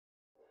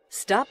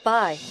Stop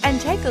by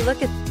and take a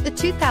look at the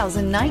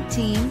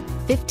 2019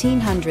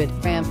 1500.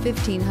 Ram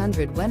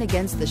 1500 went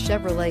against the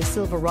Chevrolet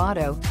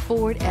Silverado,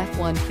 Ford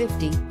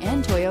F-150,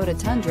 and Toyota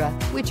Tundra,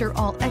 which are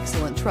all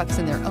excellent trucks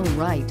in their own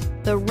right.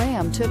 The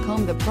Ram took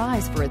home the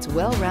prize for its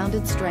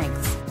well-rounded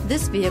strengths.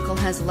 This vehicle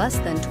has less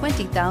than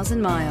 20,000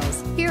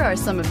 miles. Here are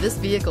some of this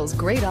vehicle's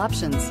great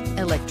options: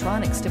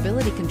 electronic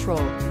stability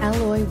control,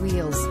 alloy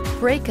wheels,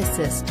 brake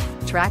assist,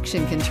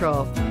 traction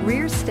control,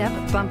 rear step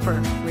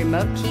bumper,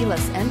 remote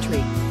keyless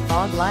entry,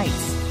 fog lights,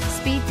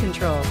 speed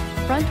control,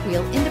 front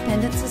wheel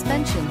independent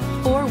suspension,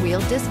 four-wheel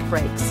disc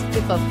brakes.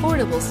 If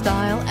affordable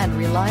style and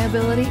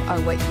reliability are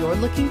what you're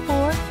looking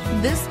for,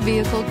 this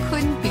vehicle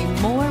couldn't be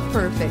more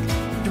perfect.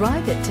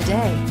 Drive it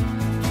today.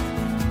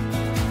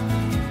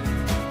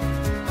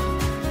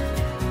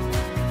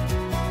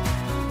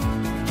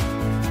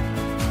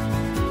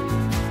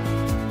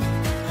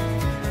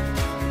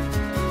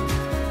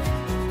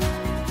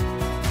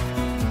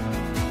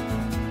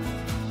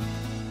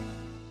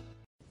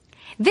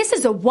 This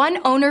is a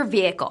one-owner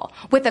vehicle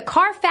with a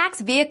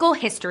Carfax Vehicle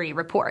History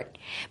Report.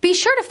 Be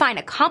sure to find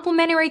a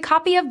complimentary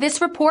copy of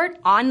this report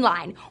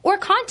online or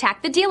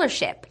contact the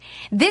dealership.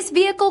 This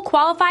vehicle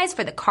qualifies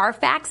for the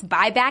Carfax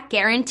Buyback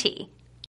Guarantee.